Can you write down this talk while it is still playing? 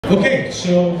Okay,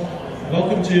 so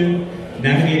welcome to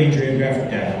Navigating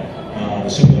Geographic Data, the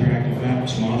Simple Interactive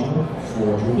Maps module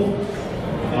for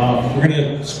Drupal. We're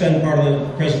going to spend part of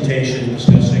the presentation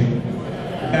discussing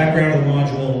the background of the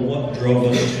module, what drove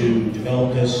us to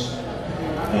develop this,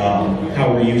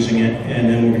 how we're using it, and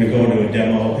then we're going to go into a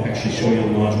demo and actually show you the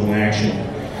module in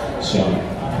action. So,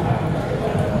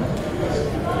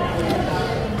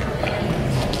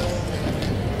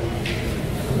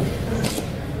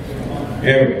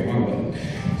 there we go, wrong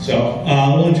button. So,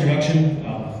 a little introduction.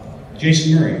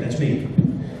 Jason Murray, that's me.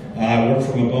 I work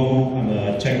for Mabone. I'm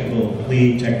a technical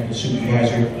lead, technical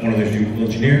supervisor, one of their Drupal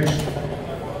engineers.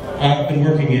 I've been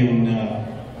working in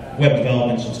web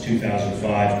development since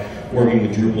 2005, working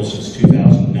with Drupal since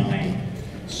 2009.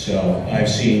 So I've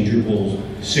seen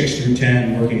Drupal 6 through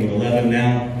 10, working with 11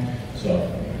 now. So,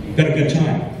 been a good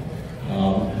time.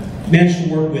 Managed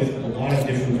to work with a lot of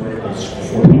different verticals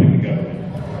before coming to government.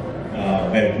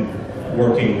 I've been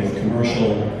working with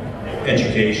commercial,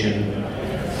 education,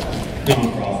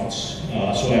 nonprofits.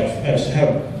 So I've had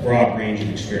a broad range of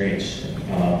experience,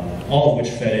 all of which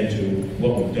fed into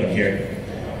what we've done here.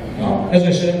 As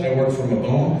I said, I work for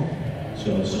Mabone,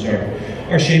 so this is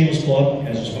our shameless plug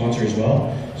as a sponsor as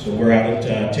well. So we're out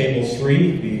at table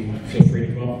 3. Feel free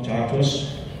to come up and talk to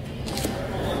us.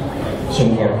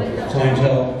 Some of our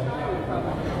clientele,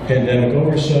 pandemic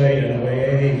oversight,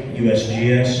 NOAA,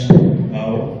 USGS,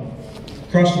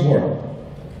 across the board.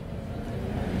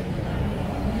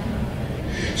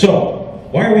 So,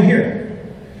 why are we here?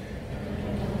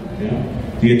 You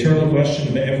know, the eternal question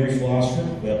of every philosopher.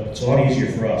 Well, it's a lot easier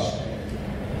for us.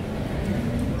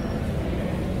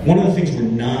 One of the things we're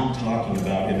not talking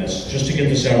about in this, just to get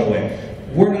this out of the way,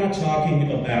 we're not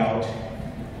talking about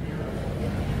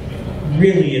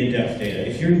really in-depth data.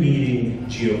 If you're needing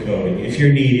geocoding, if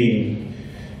you're needing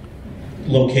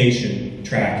location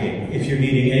tracking, if you're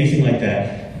needing anything like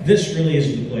that, this really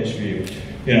isn't the place for you.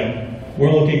 You know,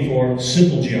 we're looking for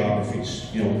simple geographies,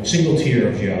 you know, single tier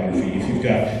of geography. If you've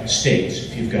got states,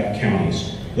 if you've got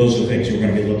counties, those are the things we're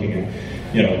going to be looking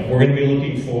at. You know, we're going to be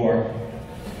looking for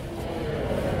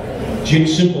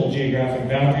simple geographic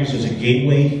boundaries as a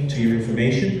gateway to your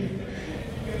information,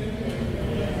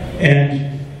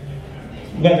 and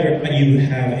whether you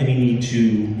have any need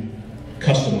to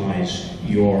customize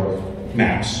your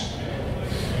maps.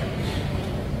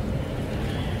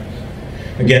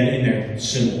 Again, in there,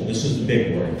 simple. This is the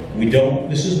big word.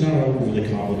 This is not an overly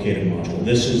complicated module.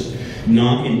 This is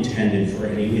not intended for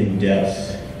any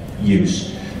in-depth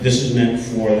use. This is meant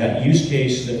for that use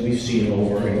case that we've seen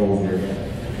over and over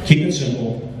again. Keep it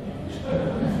simple.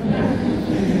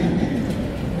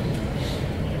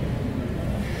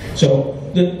 So,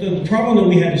 the problem that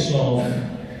we had to solve,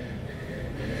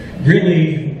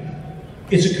 really,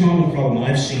 it's a common problem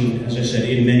I've seen, as I said,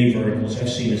 in many verticals. I've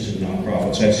seen this in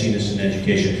nonprofits, I've seen this in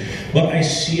education, but I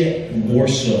see it more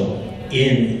so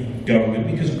in government,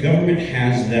 because government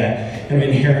has that kind of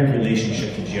inherent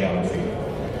relationship to geography.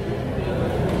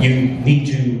 You need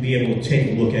to be able to take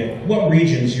a look at what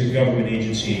regions your government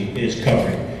agency is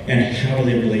covering, and how do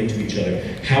they relate to each other?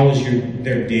 How is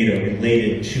their data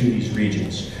related to these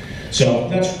regions? So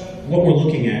that's what we're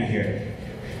looking at here.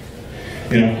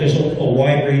 You know, there's a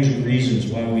wide range of reasons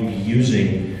why we'd be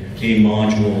using a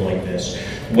module like this,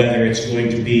 whether it's going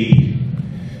to be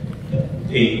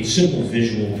a simple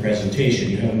visual presentation.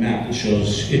 You have a map that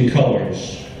shows in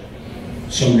colors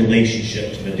some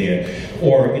relationship to the data,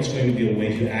 or it's going to be a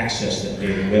way to access that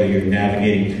data, whether you're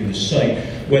navigating through the site,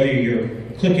 whether you're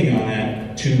clicking on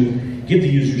that to give the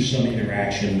user some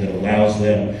interaction that allows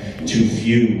them to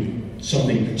view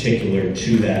something particular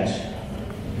to that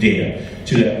data,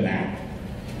 to that map.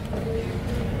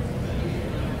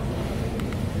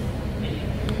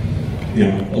 You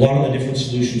know, a lot of the different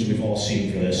solutions we've all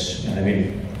seen for this. I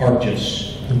mean,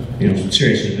 ArcGIS, you know,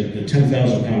 seriously, the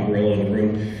 10,000-pound gorilla in the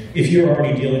room, if you're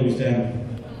already dealing with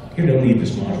them, you don't need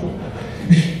this module.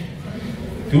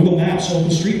 Google Maps,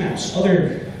 OpenStreetMaps,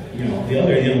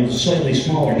 the slightly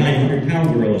smaller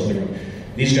 900-pound gorillas in the room.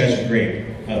 These guys are great.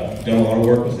 I've done a lot of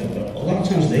work with them, but a lot of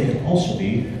times they can also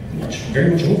be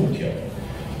very much overkill.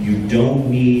 You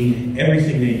don't need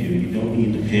everything they do. You don't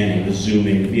need the panning, the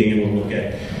zooming, being able to look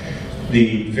at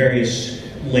the various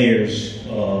layers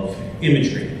of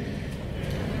imagery.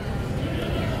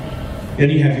 Then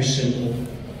you have your simple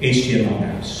HTML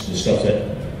maps, the stuff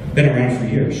that's been around for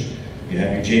years. You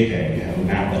have your JPEG, you have a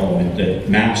map element that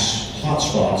maps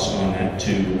hotspots on that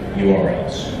to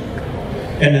URLs.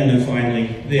 And then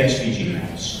finally, the SVG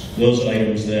maps, those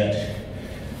items that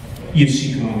you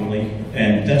see commonly,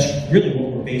 and that's really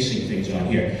what we're basing things on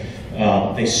here.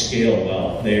 They scale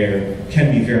well. They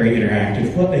can be very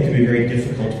interactive, but they can be very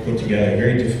difficult to put together,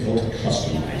 very difficult to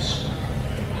customize.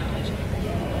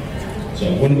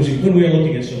 So when we are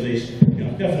looking at some of these,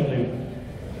 definitely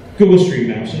Google Street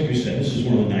Maps, like we said, this is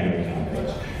one of the 900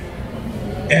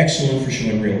 combos. Excellent for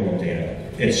showing real-world data.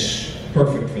 It's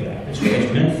perfect for that. It's what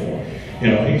it's meant for.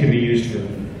 It can be used for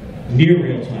near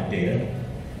real-time data.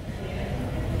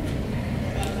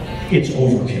 It's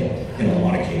overkill in a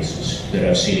lot of cases that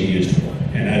I've seen it used for.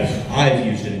 And I've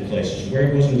used it in places where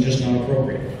it wasn't just not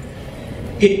appropriate.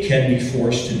 It can be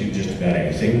forced to do just about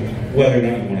anything. Whether or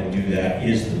not you want to do that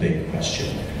is the big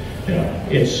question.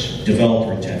 It's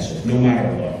developer intensive, no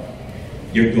matter what.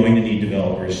 You're going to need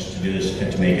developers to do this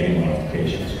and to make any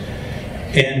modifications.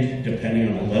 And depending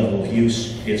on the level of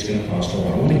use, it's going to cost a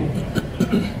lot of money.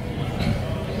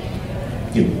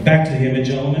 Back to the image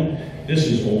element, this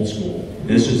is old school.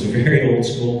 This is very old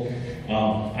school.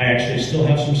 I actually still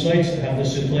have some sites that have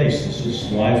this in place. This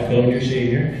is live code you're seeing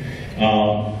here.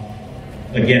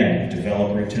 Again,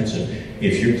 developer intensive.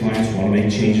 If your clients want to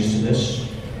make changes to this,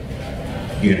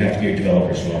 you're going to have to get your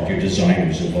developers involved, your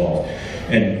designers involved,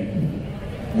 and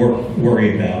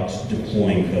worry about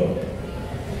deploying code.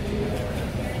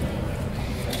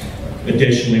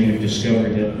 Additionally, we've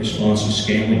discovered that responsive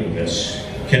scaling of this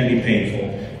can be painful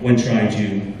when trying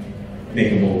to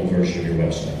make a mobile version of your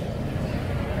website.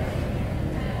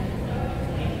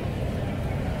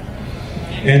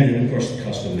 And then, of course, the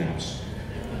custom maps.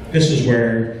 This is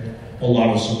where a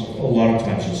lot of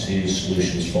times you'll see these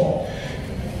solutions fall.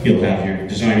 You'll have your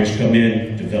designers come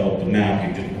in, develop the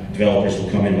map, your developers will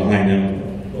come in behind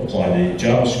them, apply the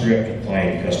JavaScript, apply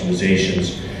any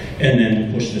customizations, and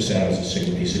then push this out as a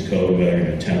single piece of code, whether in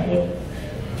a template.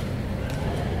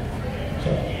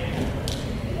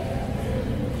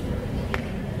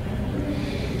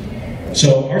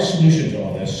 So our solution to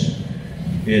all this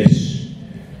is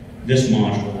this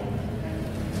module.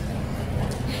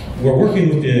 We're working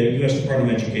with the U.S.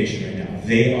 Department of Education right now.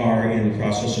 They are in the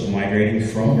process of migrating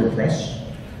from WordPress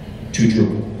to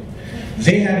Drupal.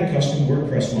 They had a custom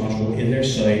WordPress module in their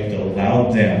site that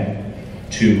allowed them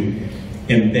to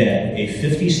embed a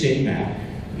 50-state map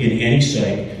in any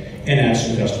site and add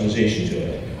some customization to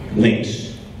it.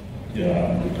 Links,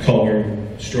 color,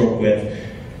 stroke width,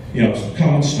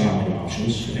 common styling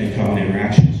options and common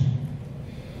interactions.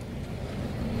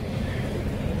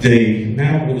 The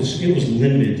map was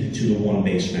limited to the one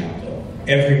base map though.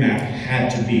 Every map had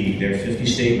to be their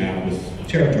 50-state map with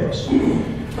territories.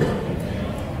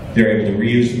 They're able to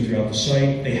reuse them throughout the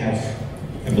site. They have,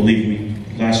 I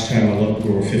believe last time I looked,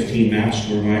 there were 15 maps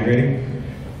we're migrating.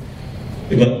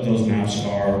 But those maps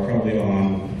are probably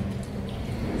on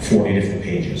 40 different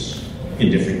pages in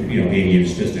different, being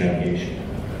used as navigation.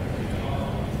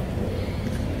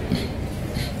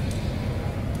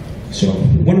 So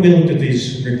when we looked at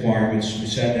these requirements, we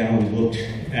sat down and looked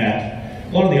at a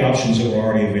lot of the options that were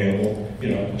already available.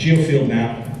 GeoField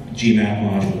map, GMap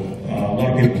module. A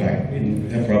lot of people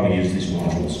have probably used these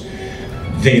modules.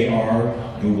 They are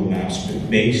Google Maps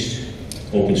based,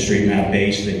 OpenStreetMap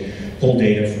based. They pull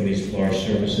data from these large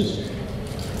services.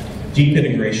 Deep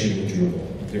integration with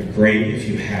Drupal. They're great if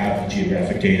you have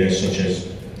geographic data such as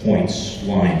points,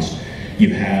 lines.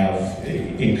 You have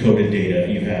encoded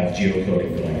data, you have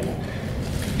geocoding going on.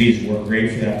 These work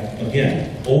great for that.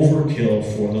 Again, overkill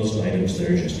for those items that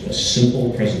are just a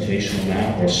simple presentational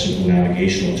map or a simple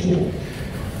navigational tool.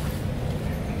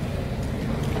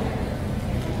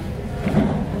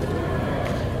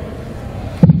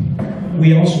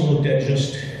 We also looked at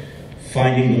just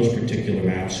finding those particular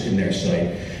maps in their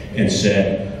site and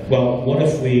said, well, what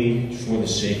if we, for the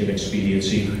sake of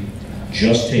expediency,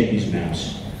 just take these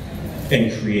maps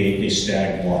and create a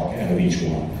static block out of each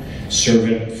one, serve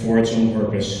it for its own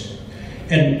purpose,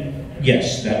 and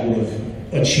yes, that would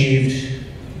have achieved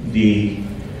the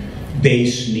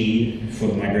base need for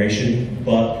the migration,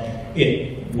 but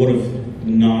it would have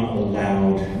not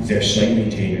allowed their site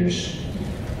maintainers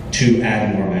to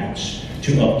add more maps,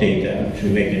 to update them, to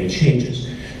make any changes.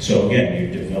 So again,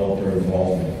 your developer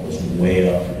involvement was way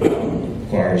up. It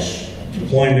requires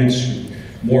deployments,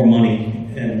 more money,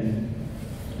 and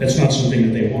that's not something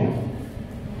that they wanted.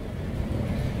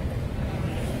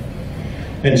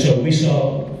 And so we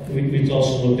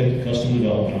also looked at the custom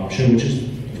development option, which is,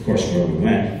 of course, where we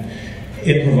went.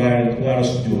 It allowed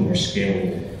us to do a more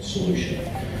scalable solution.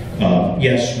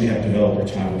 Yes, we have developer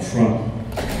time up front,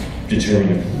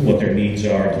 determine what their needs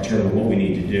are, determine what we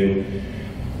need to do,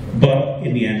 but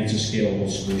in the end, it's a scalable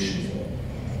solution for it.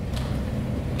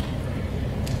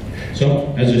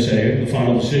 So, as I say, the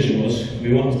final decision was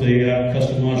we went with the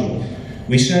custom module.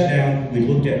 We sat down, we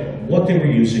looked at what they were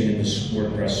using in this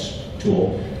WordPress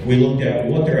tool, we looked at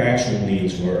what their actual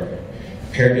needs were,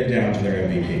 pared it down to their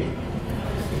MVP.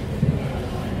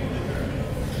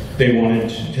 They wanted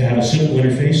to have a simple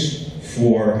interface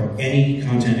for any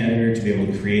content editor to be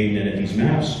able to create and edit these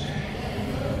maps.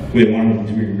 We wanted them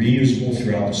to be reusable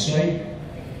throughout the site.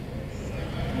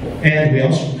 And we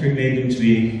also made them to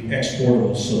be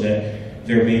exportable so that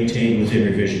they're maintained within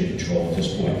revision control at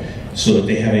this point, so that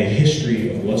they have a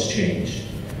history of what's changed.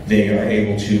 They are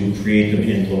able to create them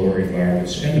in lower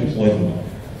environments and deploy them.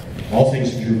 All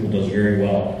things that Drupal does very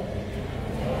well.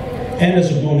 And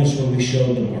as a bonus, when we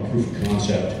showed them our proof of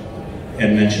concept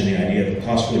and mentioned the idea of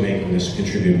possibly making this a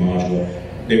contributed module,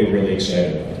 they were really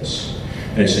excited about this.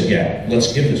 And I said, yeah,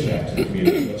 let's give this back to the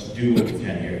community. Let's do what we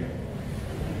can here.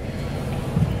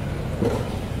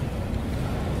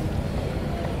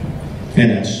 And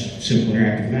that's simple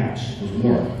interactive maps. There's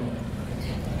more.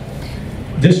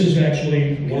 This is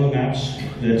actually one of the maps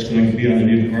that's going to be on the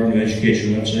new Department of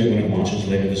Education website when it launches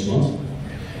later this month.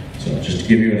 So just to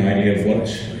give you an idea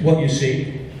of what you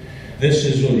see, this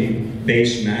is the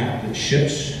base map that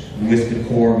ships with the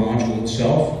core module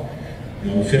itself.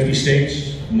 50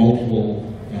 states,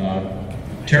 multiple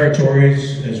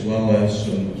territories, as well as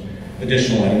some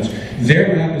additional items.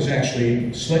 Their map is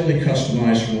actually slightly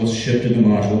customized from what's shipped in the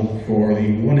module for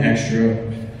the one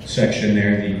extra section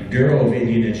there, the Bureau of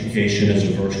Indian Education as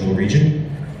a virtual region.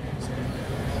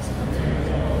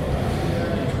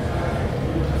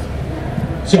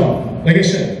 So, like I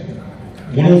said,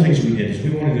 one of the things we did is we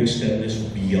wanted to extend this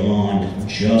beyond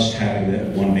just having that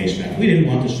one base map. We didn't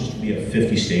want this just to be a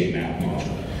 50-state map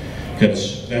module,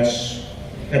 because that's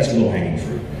low-hanging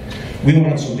fruit. We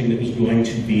wanted something that was going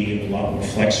to be a lot more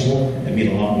flexible and meet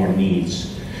a lot more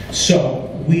needs.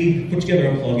 So we put together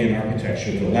a plugin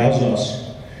architecture that allows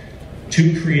us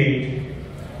to create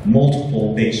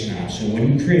multiple base maps. So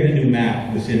when you create a new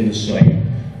map within the site,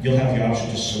 you'll have the option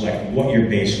to select what your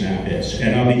base map is.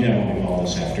 And I'll be demoing all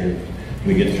this after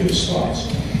we get through the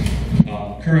slides.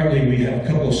 Currently, we have a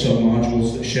couple of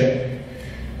sub-modules that ship.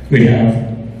 We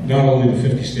have not only the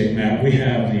 50-state map, we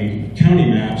have the county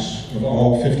maps of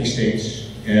all 50 states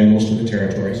and most of the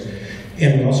territories.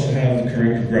 And we also have the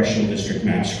current congressional district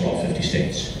maps for all 50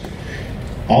 states.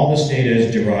 All this data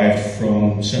is derived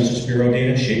from Census Bureau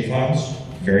data, shapefiles,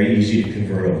 very easy to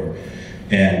convert over.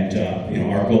 And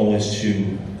our goal is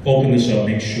to open this up,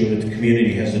 make sure that the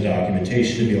community has the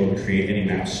documentation to be able to create any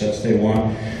map sets they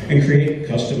want, and create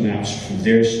custom maps for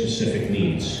their specific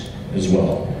needs as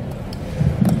well.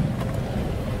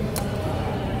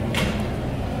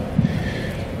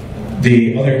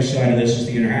 The other side of this is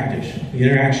the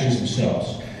interactions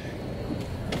themselves.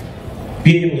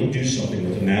 Being able to do something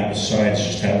with a map besides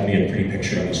just having it be a pretty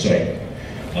picture on the site.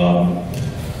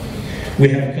 We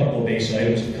have a couple of base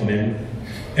items that come in.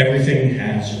 Everything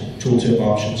has tooltip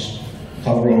options.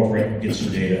 Hover over it, get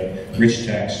some data, rich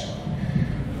text.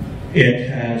 It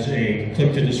has a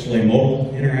click to display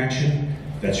modal interaction.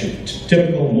 That's your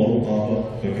typical modal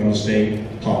pop-up. Click on the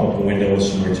state, pop up a window with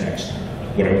some rich text,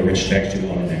 whatever rich text you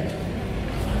want in there.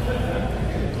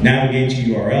 Navigate to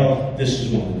URL. This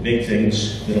is one of the big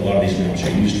things that a lot of these maps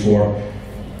are used for.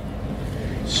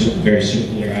 So very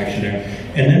simple interaction there.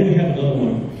 And then we have another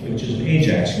one, which is an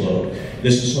Ajax load.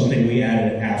 This is something we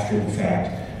added after the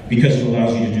fact because it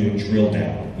allows you to do a drill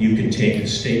down. You can take the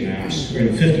state maps, or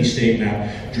the 50 state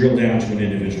map, drill down to an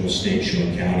individual state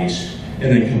showing counties,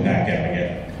 and then come back out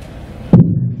again.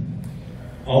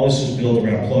 All this is built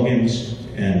around plugins,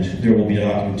 and there will be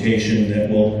documentation that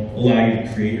will allow you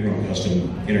to create your own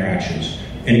custom interactions.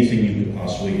 Anything you could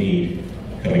possibly need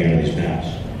coming out of these maps.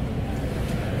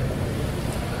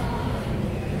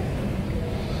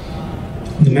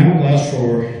 The map allows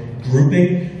for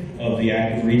grouping of the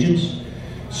active regions.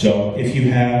 So if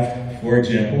you have, for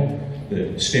example,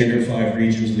 the standard 5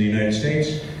 regions of the United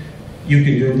States, you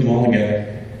can group them all together.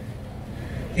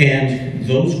 And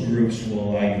those groups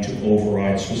will allow you to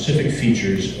override specific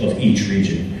features of each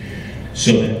region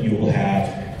so that you will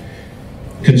have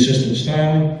consistent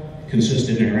styling,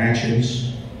 consistent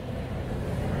interactions,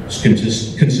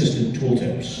 consistent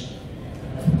tooltips.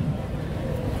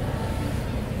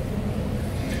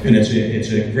 And it's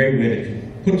a great way to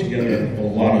put together a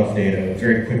lot of data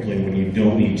very quickly when you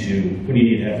don't need to, when you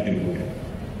need to have a duplicate.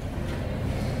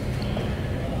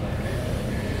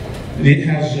 It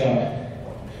has,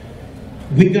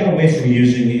 we got away from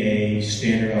using a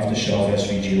standard off-the-shelf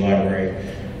SVG library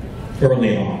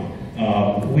early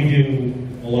on. We do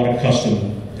a lot of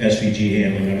custom SVG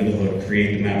handling under the hood,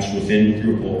 create the maps within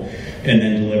Drupal, and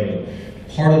then deliver them.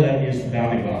 Part of that is the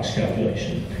bounding box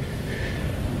calculation.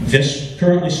 This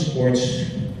currently supports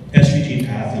SVG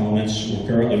path elements. We're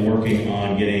currently working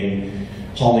on getting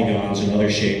polygons and other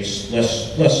shapes,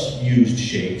 less used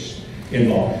shapes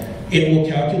involved. It will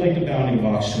calculate the bounding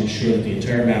box to ensure that the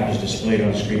entire map is displayed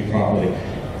on screen properly.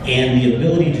 And the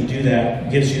ability to do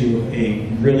that gives you a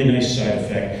really nice side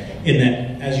effect in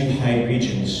that as you hide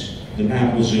regions, the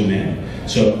map will zoom in.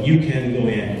 So you can go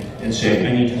in and say,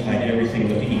 I need to hide everything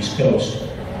but the East Coast,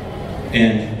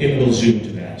 and it will zoom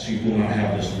to that. So you will not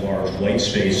have this large white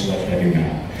space left on your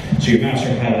map. So your maps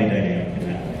are highly dynamic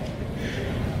in that way.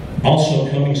 Also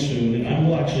coming soon, and I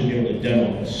will actually be able to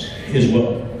demo this, is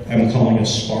what I'm calling a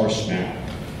sparse map.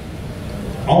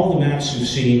 All of the maps you've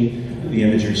seen, the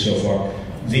imagery so far,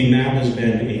 the map has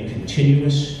been a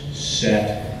continuous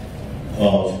set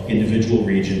of individual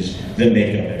regions that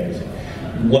make up everything.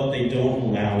 What they don't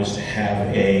allow is to have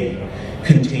a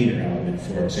container element,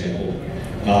 for example.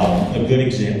 A good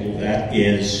example of that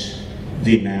is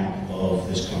the map of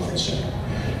this conference center.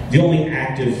 The only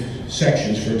active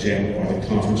sections, for example, are the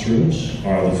conference rooms,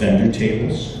 are the vendor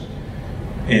tables,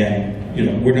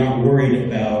 and we're not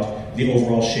worried about the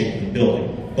overall shape of the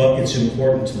building, but it's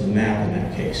important to the map in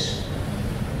that case.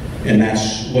 And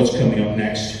that's what's coming up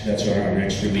next. That's our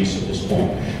next release at this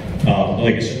point.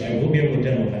 Like I said, I will be able to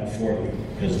demo that for you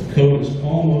because the code is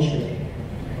almost ready.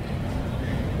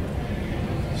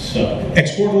 So,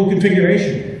 exportable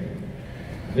configuration.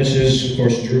 This is, of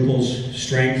course, Drupal's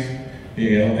strength.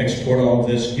 Export all of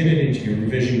this, get it into your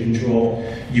revision control.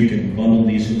 You can bundle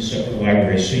these into separate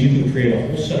libraries, so you can create a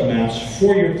whole set of maps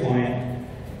for your client,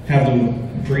 have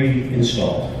them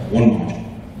pre-installed, one module.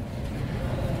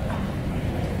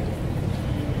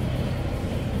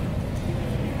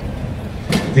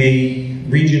 The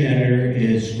region editor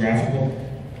is graphical.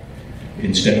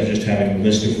 Instead of just having a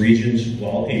list of regions,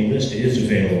 while a list is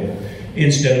available,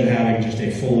 instead of having just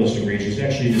a full list of regions, it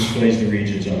actually displays the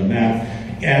regions on the map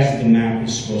as the map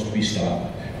is supposed to be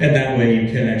styled. And that way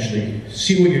you can actually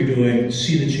see what you're doing,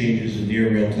 see the changes in near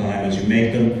real time as you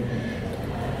make them.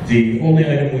 The only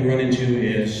item we run into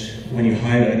is when you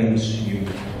hide items,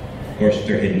 of course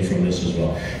they're hidden from this as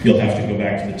well. You'll have to go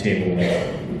back to the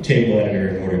table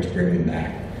editor in order to bring them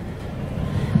back.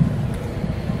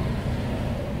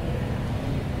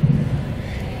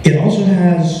 It also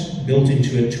has built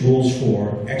into it tools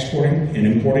for exporting and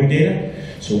importing data.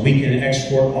 So we can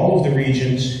export all of the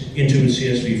regions into a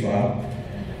CSV file,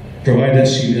 provide that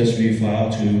CSV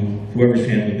file to whoever's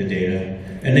handling the data,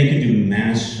 and they can do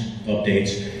mass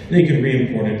updates. They can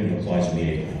re-import it and it applies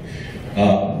immediately.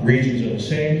 Regions are the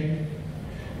same.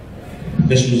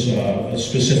 This was a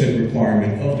specific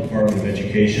requirement of the Department of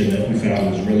Education that we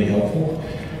found was really helpful,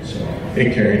 so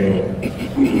it carried over.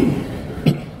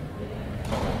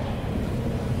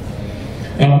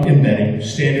 Embedding.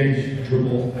 Standard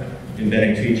Drupal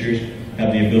embedding features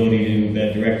have the ability to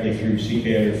embed directly through CK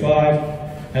Editor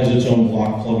 5, has its own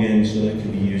block plugin so that it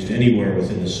can be used anywhere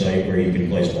within the site where you can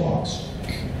place blocks.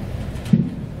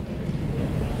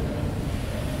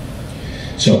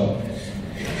 So,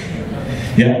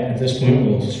 yeah, at this point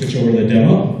we'll switch over to the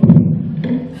demo.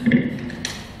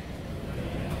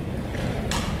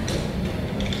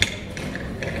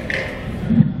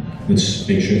 Let's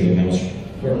make sure the mouse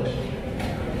works.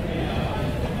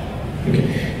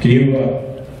 Okay, can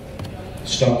you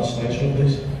stop the slideshow,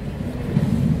 please?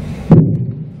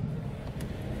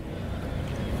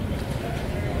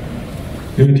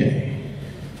 Okay.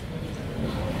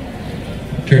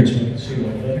 Turn so we can see a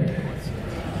little better.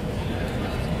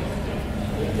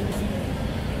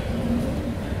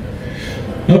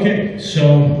 Okay,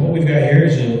 so what we've got here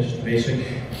is a just basic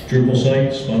Drupal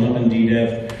site, spun up in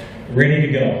DDEV, ready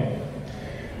to go.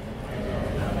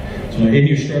 So in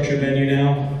your structure menu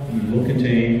now, you will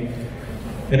contain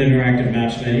an interactive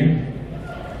maps menu,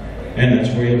 and that's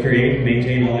where you'll create and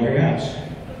maintain all of your maps.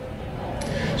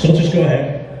 So let's just go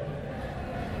ahead.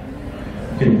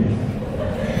 You can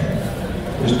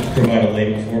just provide a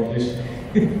label for it, please.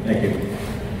 Thank you.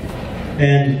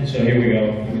 And so here we go.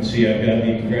 You can see I've got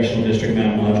the Congressional District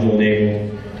Map module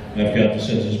enabled. I've got the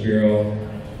Census Bureau,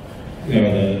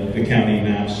 the county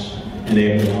maps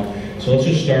enabled now. So let's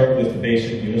just start with the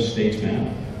basic U.S. states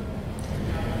map.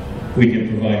 We can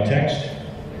provide text,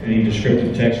 any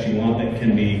descriptive text you want that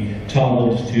can be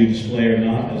toggled to display or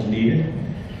not as needed.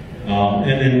 And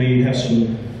then we have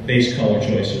some base color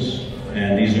choices,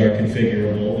 and these are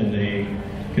configurable in the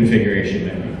configuration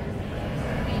menu.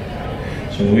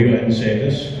 So we go ahead and save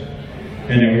this,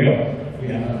 and there we go. We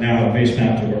now have a base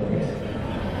map to work with.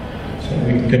 So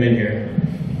we can come in here.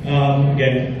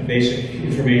 Again, basic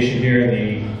information here.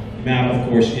 The map, of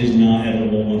course, is not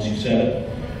editable once you set it.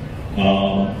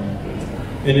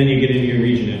 And then you get into your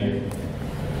region editor.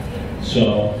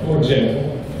 So, for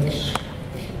example, let's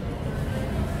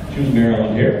choose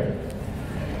Maryland here.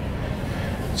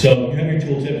 So you have your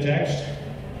tooltip text,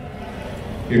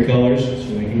 your colors, so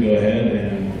we can go ahead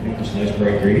and make this nice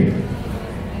bright green.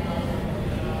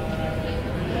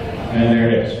 And there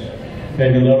it is.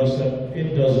 And you'll notice that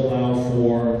it does allow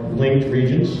for linked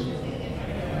regions.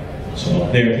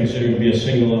 So they are considered to be a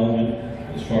single element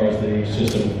as far as the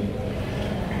system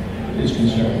is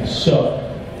concerned. So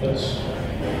let's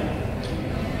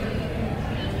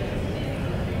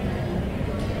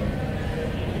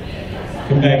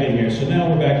come back in here. So now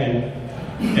we're back in,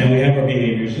 and we have our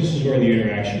behaviors. This is where the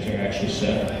interactions are actually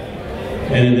set.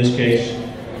 And in this case,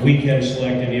 we can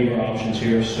select any of our options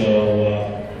here.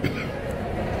 So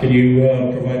can you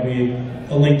provide me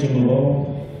a link to Momo?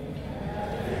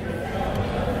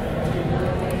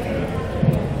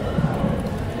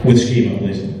 With schema,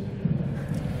 please.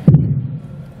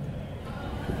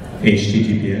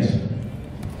 HTTPS.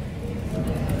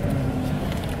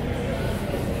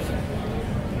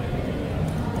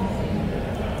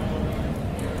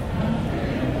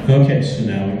 Okay, so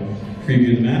now we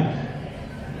preview the map.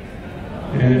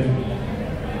 And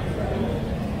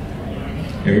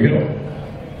here we go.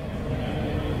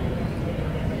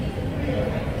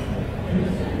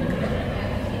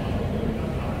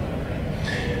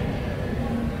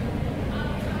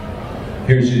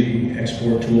 Here's the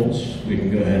export tools. We can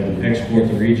go ahead and export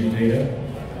the region data.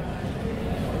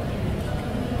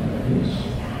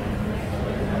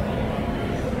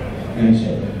 And so,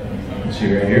 you can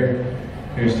see right here.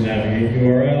 Here's the navigate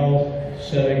URL,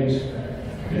 settings,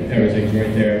 and everything's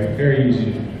right there. Very easy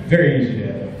to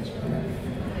add at this point.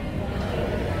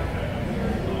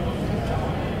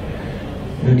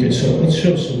 Okay, so let's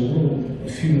show a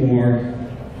few more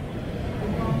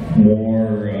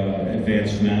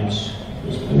advanced maps.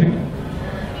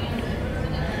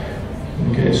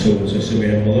 Okay, so as I said, we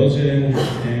have all those in,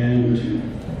 and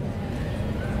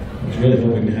I was really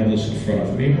hoping to have this in front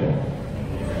of me.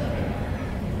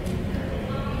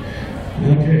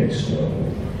 Okay, so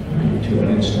I need to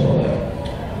uninstall that.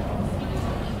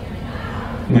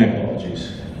 My apologies.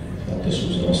 I thought this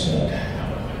was all set.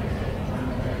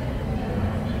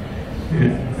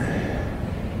 Yeah.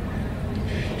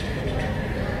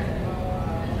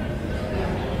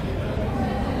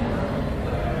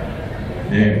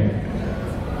 There we go.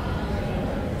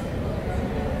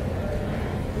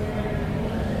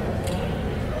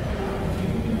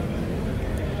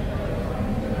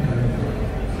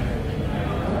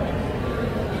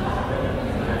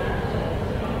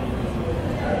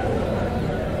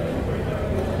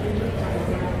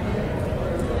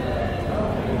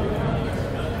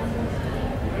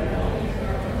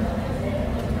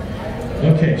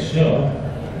 Okay, so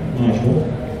module.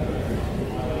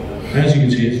 As you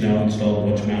can see, it's now installed a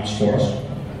bunch of maps for us.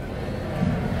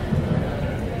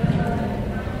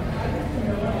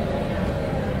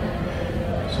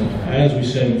 So as we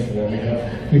said before, we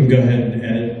can go ahead and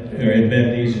edit or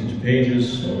embed these into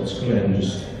pages. So let's go ahead and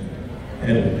just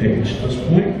edit a page at this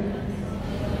point.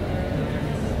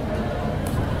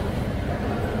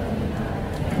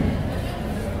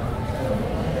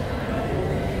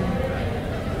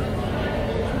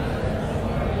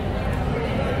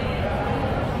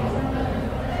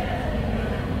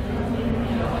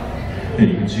 And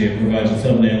you can see it provides a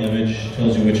thumbnail image,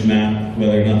 tells you which map,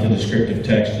 whether or not the descriptive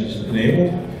text is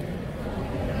enabled.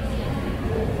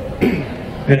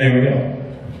 And there we go.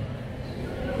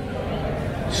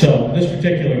 So this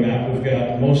particular map, we've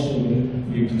got most of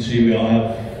them. You can see we all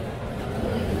have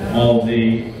all of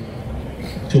the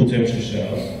tooltips are set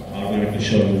up. Automatically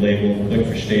show the label, click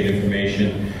for state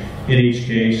information. In each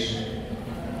case,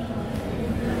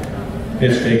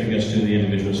 it's taking us to the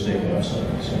individual state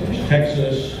website. So there's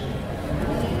Texas.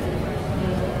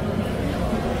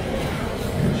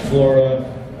 Florida.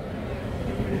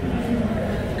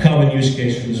 Common use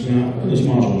case for this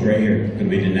module is right here. It's going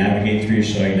to be to navigate through your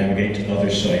site, navigate to other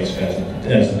sites as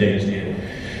the data is needed.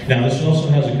 Now this also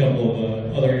has a couple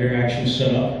of other interactions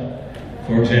set up.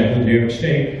 For example, in New York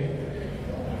State,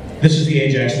 this is the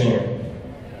Ajax loader.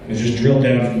 It's just drilled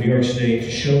down from New York State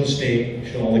to show the state,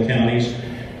 show all the counties,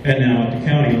 and now at the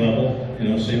county level,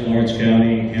 St. Lawrence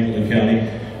County, Hamilton County,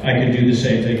 I can do the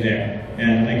same thing there.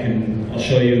 And I'll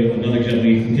show you another example.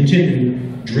 You can continue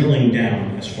drilling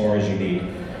down as far as you need,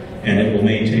 and it will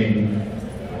maintain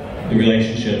the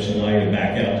relationships, allow you to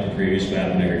back out to the previous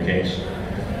map in every case.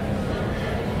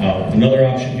 Another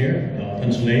option here,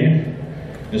 Pennsylvania.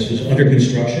 This is under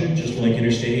construction, just like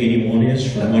Interstate 81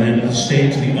 is, from one end of the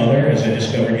state to the other, as I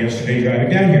discovered yesterday driving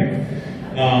down here.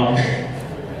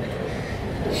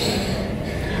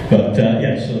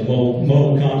 Yeah, so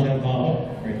mobile content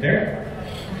pop-up right there.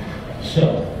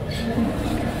 So,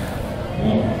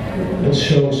 let's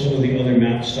show some of the other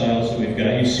map styles that we've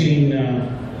got. You've seen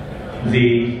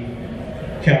the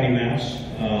county maps.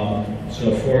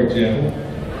 So for example,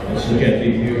 let's look at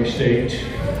the New York State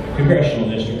congressional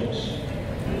districts.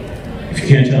 If you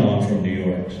can't tell, I'm from New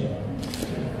York.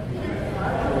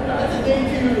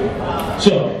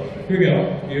 So here we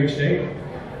go, New York State.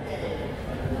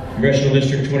 Congressional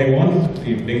District 21,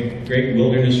 the big, great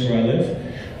wilderness where I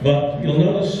live. But you'll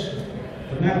notice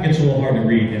the map gets a little hard to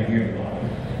read down here at the bottom,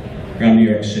 around New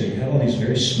York City. You have all these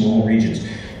very small regions.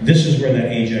 This is where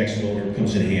that Ajax loader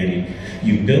comes in handy.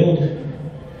 You build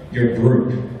your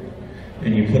group,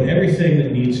 and you put everything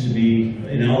that needs to be,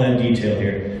 in all that detail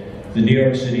here, the New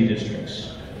York City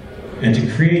districts. And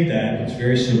to create that, it's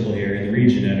very simple here in the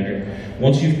region editor.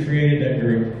 Once you've created that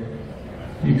group,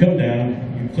 you come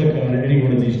down, you click on any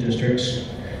one of these districts,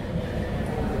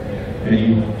 and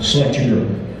you select your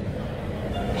group.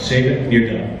 Save it, and you're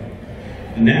done.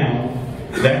 And now,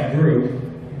 that group,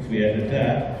 if we edit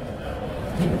that,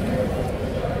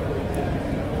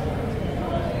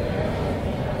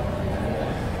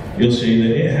 you'll see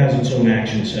that it has its own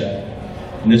action set.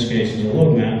 In this case, it's a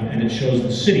load map, and it shows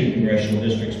the city congressional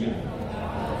districts map.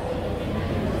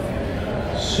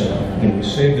 So when we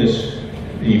save this,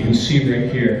 you can see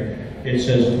right here, it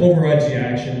says it overrides the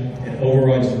action, it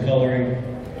overrides the coloring,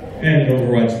 and it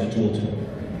overrides the tooltip.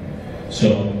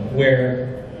 So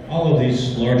where all of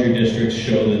these larger districts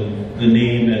show the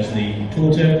name as the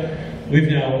tooltip, we've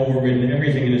now overridden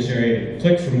everything in this area.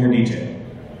 Click for more detail.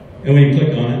 And when you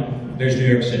click on it, there's New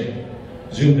York City,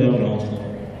 zoomed up in all its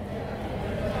glory.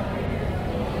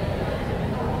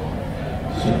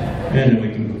 So, and then we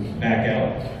can back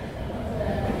out.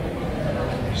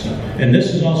 So, and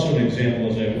this is also an example,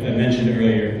 as I mentioned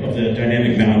earlier, of the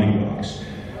dynamic bounding box.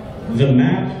 The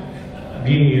map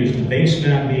being used, the base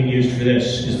map being used for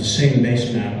this, is the same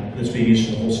base map that's being used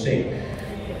for the whole state.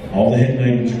 All the hidden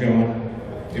items are gone,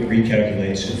 it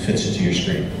recalculates, and fits it to your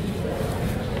screen.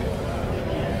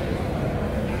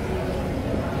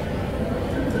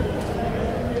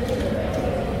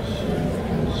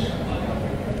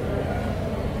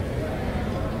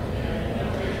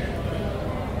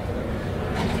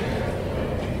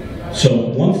 So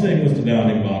one thing with the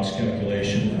bounding box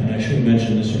calculation, and I should have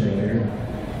mentioned this earlier,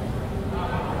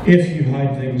 if you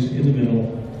hide things in the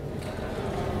middle,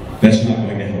 that's not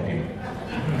going to help you.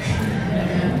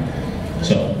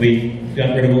 So we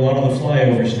got rid of a lot of the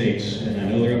flyover states, and I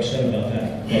know they're upset about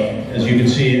that, but as you can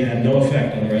see, it had no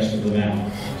effect on the rest of the map.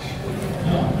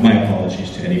 My apologies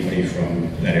to anybody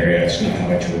from that area, it's not how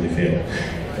I truly feel.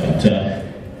 But,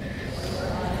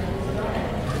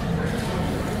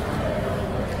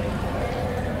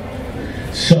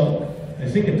 so I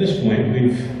think at this point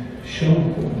we've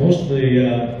shown most of the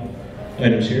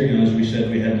items here. You know, as we said,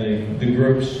 we had the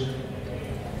groups.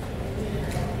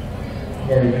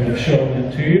 Already kind of shown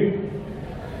that to you.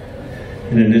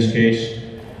 And in this case,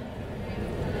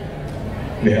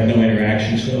 we have no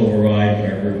interactions to override,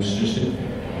 but our groups just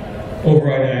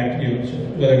override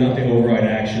whether or not they override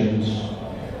actions.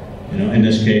 You know, in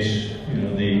this case, you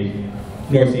know, the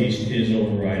Northeast is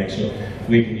overriding, so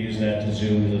we can use that to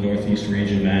zoom to the Northeast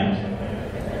region map.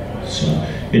 So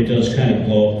it does kind of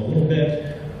blow up a little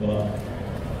bit, but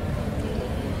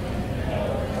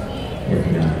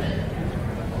working on it.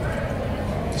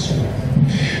 So,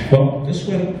 well, this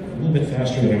went a little bit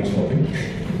faster than I was hoping.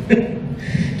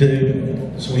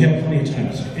 So we have plenty of time.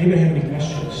 Does anybody have any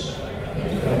questions?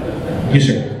 You,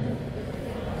 sir.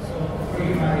 So, for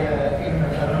you, Maria,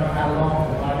 I don't know how long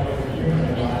the module is doing the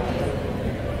module.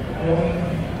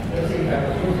 Let's say if I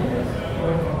was using this,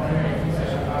 going from 180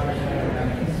 session hours to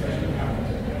 190 session hours,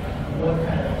 what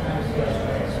kind of time scale should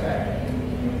I expect?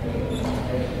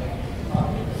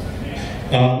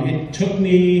 It took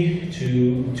me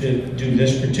to do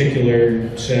this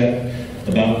particular set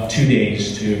about 2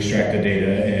 days to extract the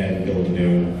data and build a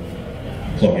new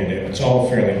plugin. It's all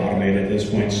fairly automated at this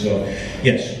point, so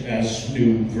yes, as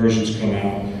new versions come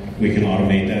out, we can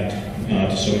automate that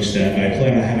to some extent. I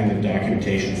plan on having the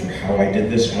documentation for how I did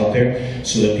this out there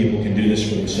so that people can do this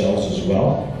for themselves as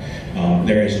well.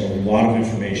 There is a lot of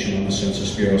information on the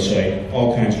Census Bureau site,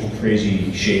 all kinds of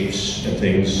crazy shapes and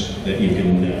things that you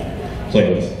can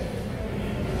play with.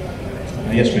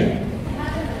 Yes, ma'am.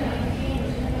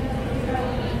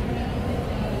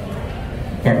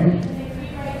 Pardon?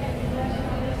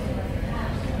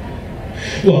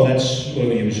 Well, that's what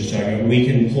he was just talking about. We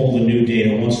can pull the new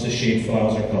data once the shape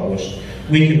files are published.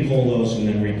 We can pull those and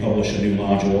then republish a new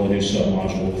module, a new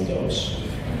submodule with those.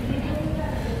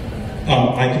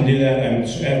 I can do that.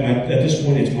 At this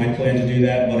point, it's my plan to do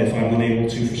that, but if I'm unable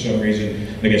to for some reason,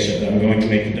 like I said, I'm going to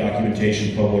make the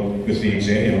documentation public with the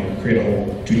exam, create a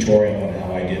whole tutorial on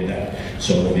how I did that,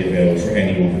 so it'll be available for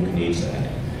anyone who needs that.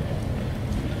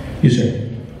 Yes, sir.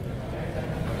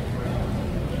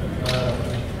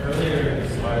 Earlier in the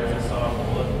slides, I saw a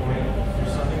bullet point.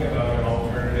 There's something about an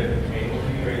alternative table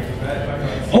view, right? Is that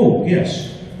Oh,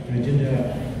 yes. I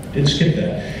did skip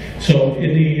that. So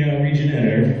in the region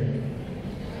editor,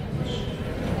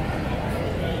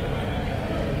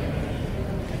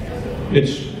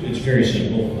 it's very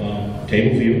simple.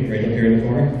 Table view right up here in the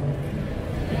corner.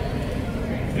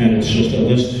 And it's just a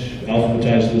list,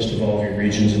 alphabetized list of all of your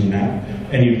regions in the map.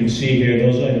 And you can see here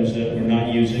those items that we're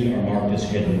not using are marked as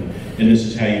hidden. And this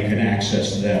is how you can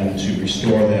access them to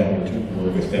restore them or to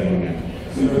work with them on that.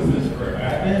 So is this for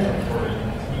admin or for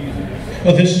users?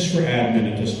 Oh, this is for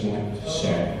admin at this point.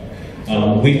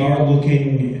 So we are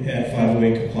looking at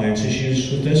 508 compliance issues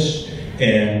with this,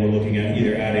 and we're looking at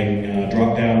either adding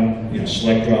drop-down,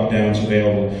 select drop-downs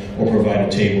available, or provide a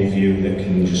table view that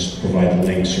can just provide the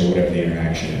links or whatever the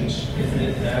interaction is. Is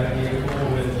it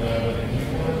navigatable with a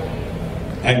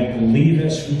keyboard? I believe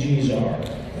SVGs are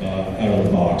out of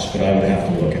the box, but I would have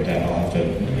to look at that. I'll have to.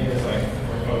 It's like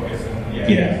for focus and Yeah.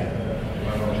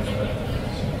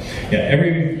 Yeah.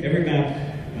 Every map,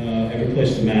 every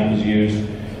place the map is used,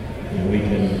 we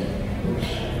can.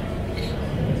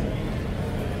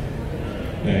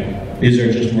 Right. These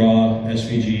are just raw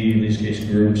SVG, in these case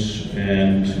groups,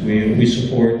 and we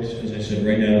support, as I said,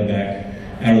 right out of the back,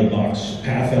 out of the box,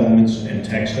 path elements and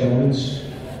text elements.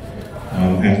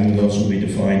 And those will be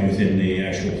defined within the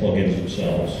actual plugins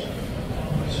themselves.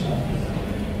 So.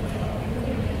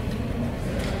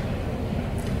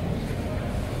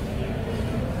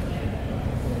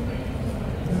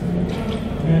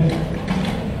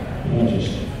 I'll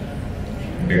just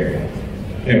bear it.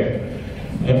 There.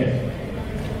 Okay.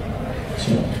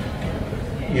 So,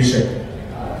 yes, sir.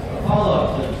 A follow-up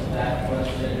to that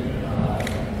question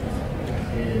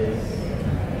is,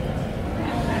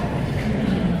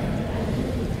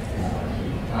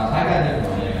 I got a different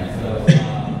one anyway, so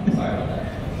sorry about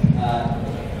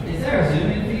that. Is there a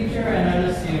zooming feature? I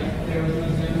noticed there was no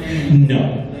zooming. No.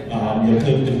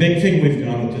 The big thing we've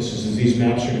done with this is these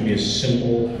maps are going to be as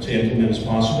simple to implement as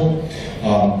possible.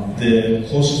 The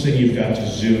closest thing you've got to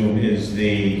zoom is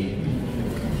the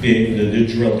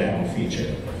drill down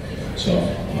feature. So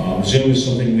zoom is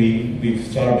something we've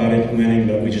thought about implementing,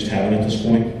 but we just haven't at this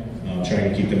point. Trying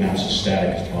to keep the maps as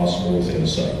static as possible within the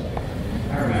site.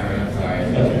 I remember, I'm sorry.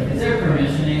 Okay. Is there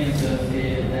permissioning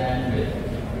associated then with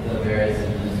the various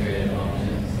administrative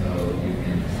functions so you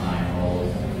can assign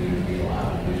roles to be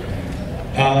allowed to do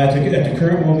things? At the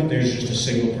current moment, there's just a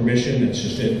single permission. It's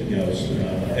just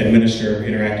administer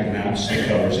interactive maps that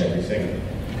covers everything.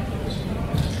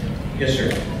 Yes,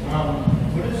 sir.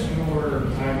 What is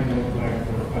your timing look like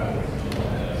for pilots?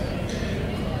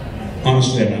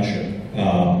 Honestly, I'm not sure.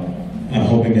 I'm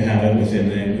hoping to have it within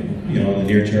the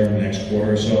near term, the next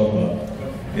quarter or so.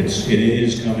 But it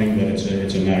is coming, but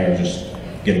it's a matter of just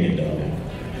getting it done now.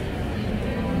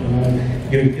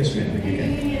 Yes, ma'am. You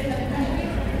can.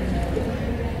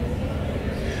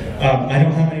 I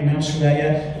don't have any maps for that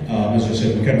yet. As I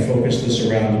said, we kind of focused this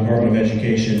around Department of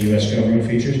Education, U.S. government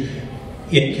features.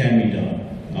 It can be done.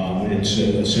 It's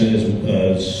as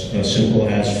simple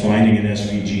as finding an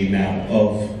SVG map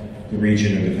of the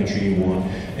region or the country you want,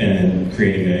 and then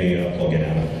creating a plugin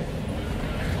out of it.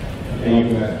 And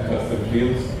you have custom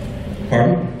fields?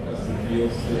 Pardon? Custom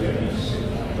fields to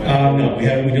No,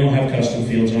 we don't have custom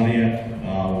fields on it yet.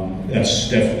 That's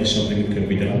definitely something that could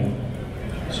be done.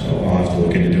 So I'll have to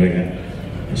look into doing that.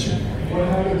 Yes, sir. What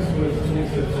happens with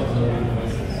tooltips on the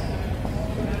devices?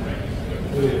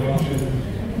 Do they function?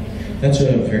 That's a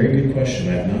very good question.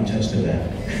 I have not tested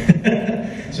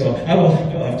that. So I'll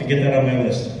have to get that on my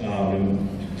list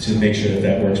to make sure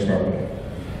that works properly.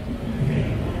 Okay.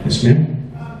 Yes, ma'am?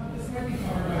 This might be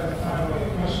covered by the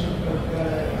 508 question, but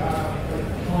the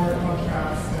color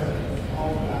contrast and all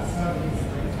of that stuff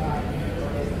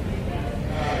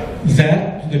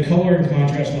is The color and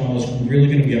contrast and all is really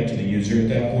going to be up to the user at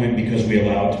that point because we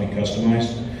allow it to be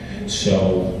customized.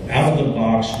 So out of the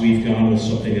box, we've gone with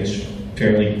something that's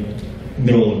fairly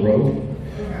middle of the road.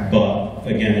 But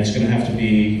again, it's going to have to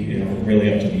be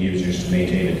really up to the users to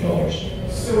maintain the colors.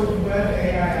 So web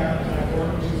AI app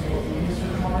work, which is what we use for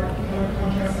color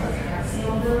contrast, has hex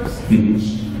numbers, which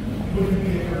wouldn't be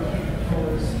able to repeat the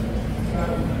colors. So that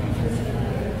would be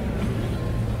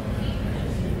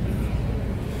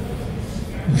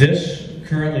This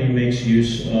currently makes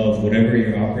use of whatever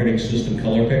your operating system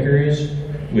color picker is,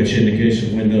 which in the case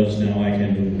of Windows now I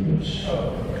can windows,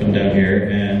 come down here,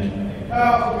 and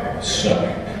Oh, okay. so,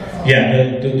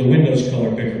 yeah, the Windows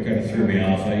color picker kind of threw me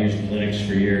off. I used Linux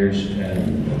for years,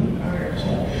 and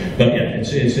so, but yeah,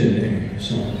 it's in there.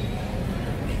 So,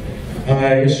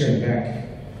 yes, sir, back.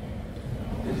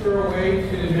 Is there a way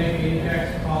to make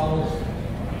Ajax calls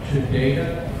to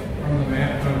data from the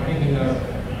map? I'm thinking of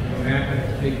the map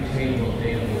as a big table of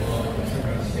data below, it's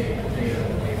going to save the data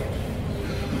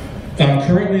later.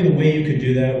 Currently, the way you could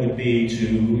do that would be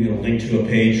to link to a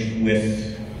page with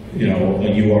a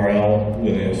URL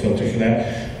with a filter for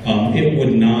that. It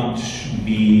would not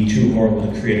be too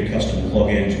horrible to create a custom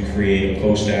plugin to create a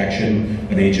post action,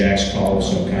 an Ajax call,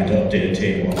 some kind of updated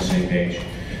table on the same page.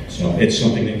 So it's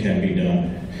something that can be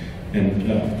done. And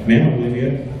ma'am, I believe you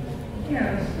had?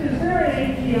 Yes. Is there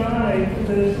an API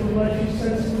for this that lets you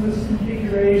set some of this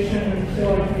configuration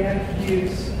until the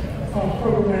attributes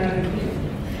programmatically?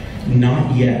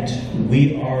 Not yet.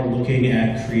 We are looking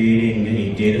at creating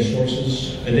a data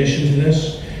sources addition to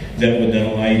this that would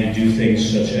then allow you to do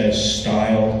things such as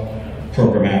style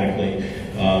programmatically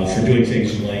for doing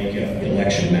things like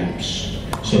election maps.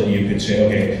 So that you could say,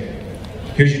 okay,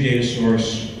 here's your data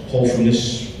source, pull from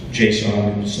this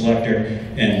JSON selector,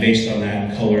 and based on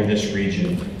that, color this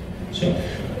region.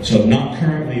 So not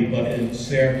currently, but it's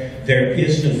there. There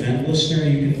is an event listener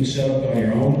you can set up on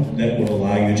your own that will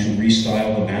allow you to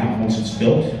restyle the map once it's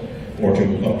built, or to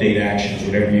update actions,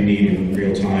 whatever you need in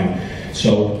real time.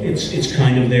 So it's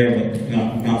kind of there, but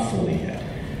not fully yet.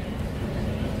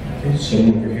 Okay,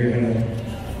 someone over here had a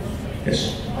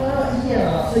yes.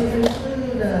 Yeah, so you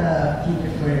include two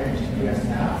different GPS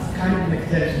maps, kind of an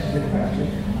extension to the question.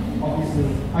 Obviously,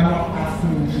 I'm not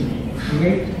asking you to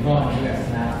create non-US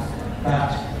maps,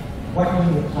 but what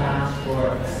are your plans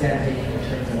for extending in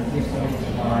terms of if somebody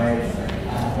provides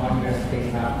one US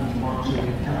based map, and you want to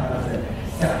have as a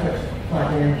separate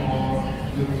plugin on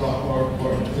Drupal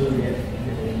or affiliate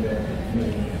within the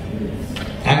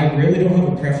I really don't have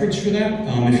a preference for that.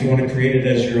 If you want to create it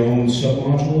as your own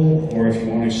submodule, or if you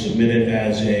want to submit it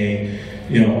as a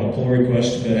pull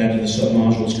request to add to the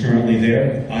submodule that's currently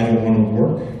there, either one would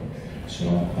work. So,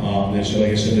 so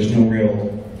like I said, there's no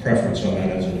real preference on that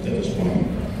at this point.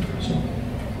 So,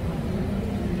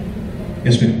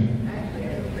 yes, ma'am. Actually, I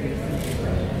have a pretty simple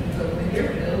question. So when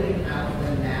you're building out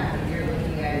the map and you're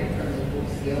looking at it from the full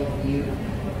scale view,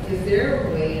 is there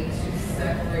a way to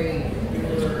separate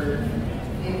your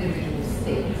individual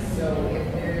states? So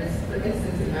if there's, for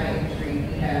instance, in my entry,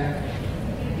 we have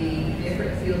the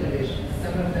different field divisions.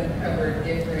 Some of them cover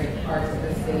different parts of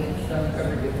the state, some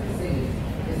cover different cities.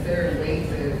 Is there a way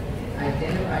to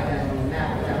identify that on the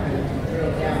map without having to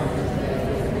drill down into that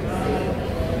specific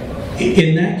state?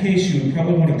 In that case, you would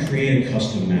probably want to create a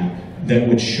custom map that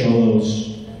would show those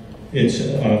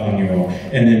on your own,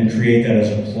 and then create that as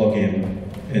a plugin,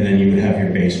 and then you would have your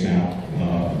base map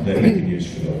that you can use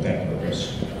for that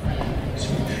purpose.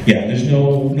 So, yeah, there's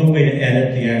no way to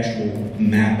edit the actual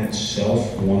map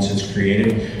itself once it's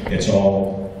created. It's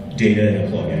all data in a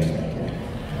plugin at that point.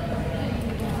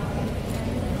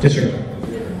 Yes, sir. Is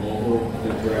there mobile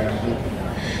interaction?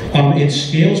 It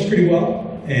scales pretty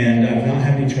well, and I've not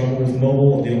had any trouble with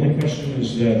mobile. The only question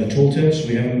is the tooltips.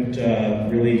 We haven't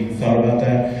really thought about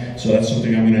that, so that's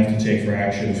something I'm going to have to take for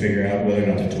action and figure out whether or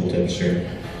not the tooltips are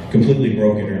completely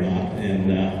broken or not,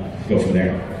 and go from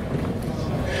there.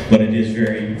 But it is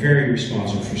very, very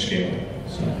responsive for scaling.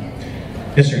 So,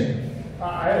 yes, sir.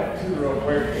 I have two real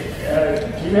quick.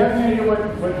 Do you have any idea what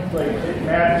like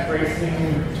map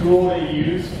tracing tool they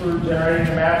use for generating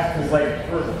the maps? Because like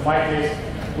for my case,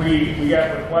 we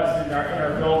got requested in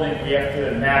our building, we have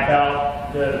to map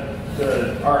out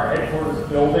our headquarters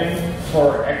building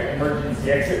for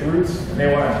emergency exit routes, and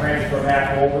they want to transfer a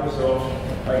map over. So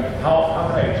like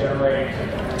how can I generate?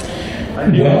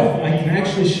 Well, I can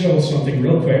actually show something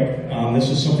real quick. This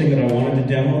is something that I wanted to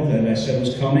demo that I said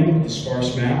was coming, the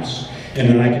sparse maps, and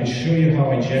then I can show you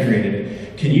how I generated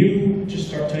it. Can you just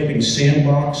start typing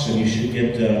sandbox and you should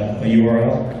get a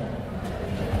URL?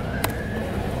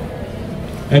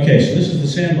 Okay, so this is the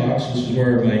sandbox. This is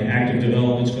where my active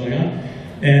development's going on.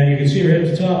 And you can see right at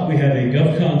the top we have a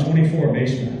GovCon 24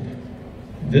 base map.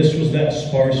 This was that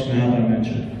sparse map I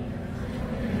mentioned.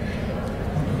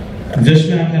 This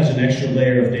map has an extra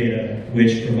layer of data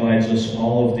which provides us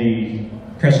all of the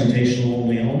presentational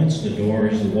only elements, the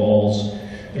doors, the walls,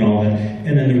 and all that.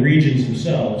 And then the regions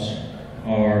themselves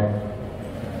are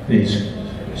these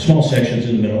small sections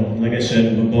in the middle. Like I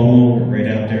said, Mabomo, right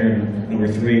out there, number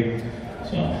 3.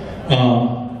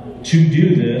 So, to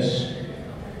do this,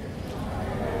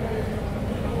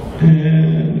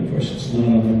 and of course it's not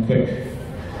on the quick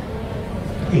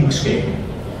Inkscape.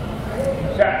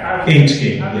 Yeah,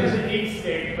 Inkscape. I'm using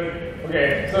Inkscape, but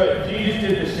okay. So you just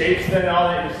did the shapes then all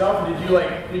that yourself? Did you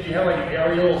have like an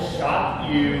aerial shot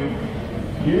you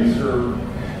used or?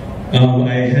 I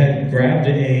had grabbed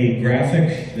a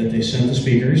graphic that they sent the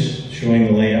speakers showing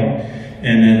the layout,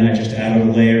 and then I just added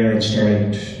a layer and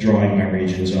started drawing my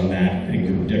regions on that and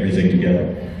grouped everything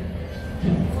together.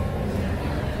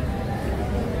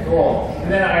 Cool.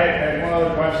 And then I had one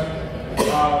other question.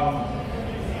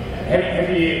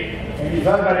 Have you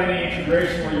thought about any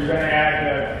integration where you're going to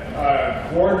add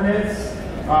coordinates,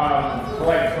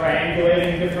 like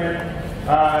triangulating different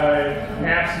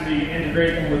maps and you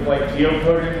integrate them with like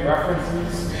geocoding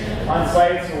references on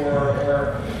sites,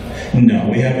 or? No,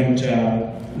 we haven't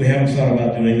thought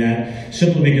about doing that,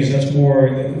 simply because that's more,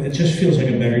 it just feels like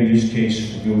a better use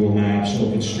case for Google Maps,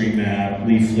 OpenStreetMap,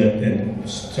 Leaflet, and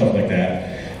stuff like that.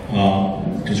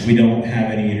 Because we don't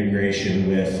have any integration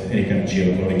with any kind of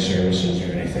geocoding services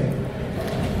or anything.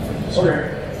 So, Okay.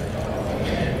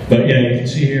 but yeah, you can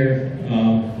see here,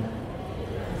 of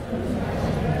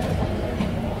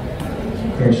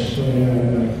course,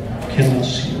 cannot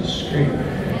see the screen.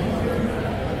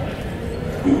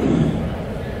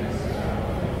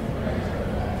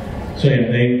 So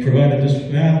yeah, they provided this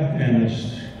map, and I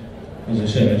just, as I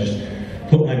said, I just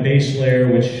put my base layer,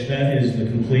 which that is the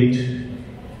complete.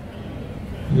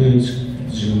 Let's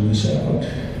zoom this out.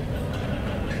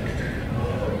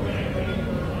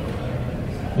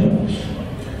 Oops.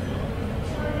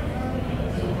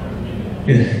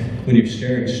 Yeah, when you're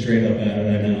staring straight up at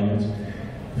it, I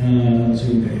know.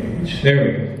 Zoom page. There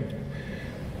we go.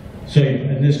 So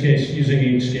in this case, using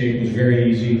Inkscape was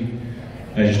very easy.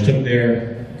 I just took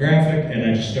their graphic and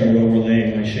I just started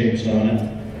overlaying my shapes on it,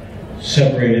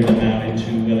 separated them out into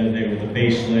whether they were the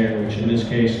base layer, which in this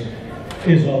case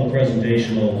is all the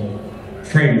presentational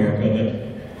framework of it,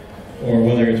 or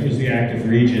whether it was the active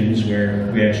regions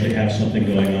where we actually have something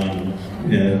going on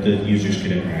that users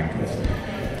can interact with.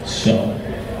 So.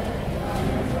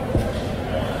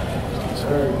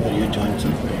 Are you joined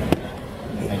something?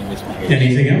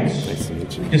 Anything else? Nice to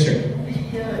meet you. Yes, sir.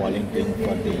 Volunteering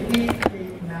for the.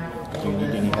 Do you need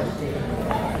any help?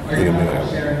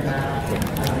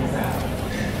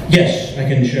 Yes, I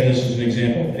can share this as an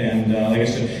example. And like I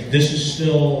said, this is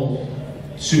still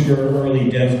super early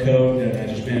dev code, and I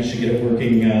just managed to get it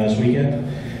working this weekend.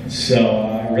 So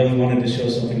I really wanted to show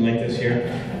something like this here.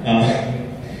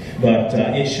 But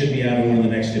it should be out in one of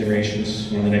the next iterations,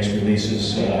 one of the next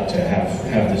releases, to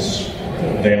have this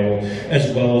available,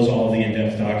 as well as all the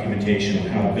in-depth documentation on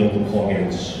how to build the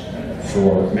plugins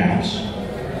for maps.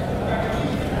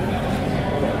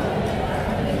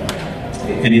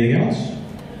 Anything else?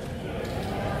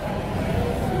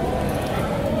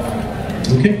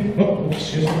 Okay. Oh,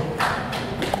 excuse me.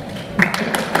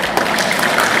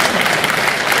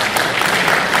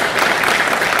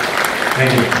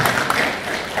 Thank you.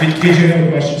 Did you have a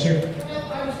question, sir? Well,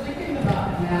 I was thinking about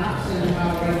maps and how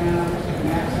right now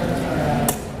maps are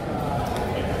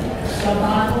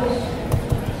sub-modules,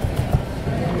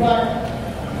 but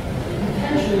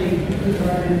potentially you could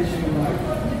run into like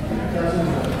dozens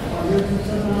or hundreds of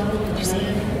sub-modules.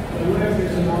 What if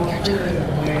there's an alternative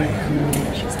way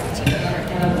to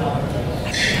catalog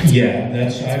those? Yeah,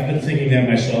 I've been thinking that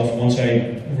myself. Once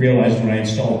I realized when I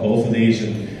installed both of these,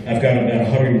 and I've got about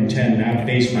 110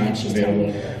 base maps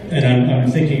available, and I'm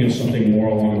thinking of something more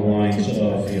along the lines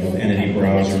of entity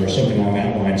browser or something along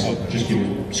that line. So just give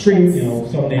you screen,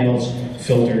 thumbnails,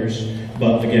 filters.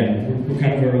 But again, we're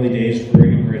kind of early days.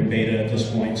 We're in beta at this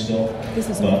point still.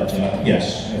 But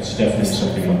yes, it's definitely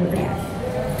something I'm working on.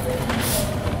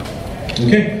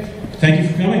 Okay, thank you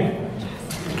for coming.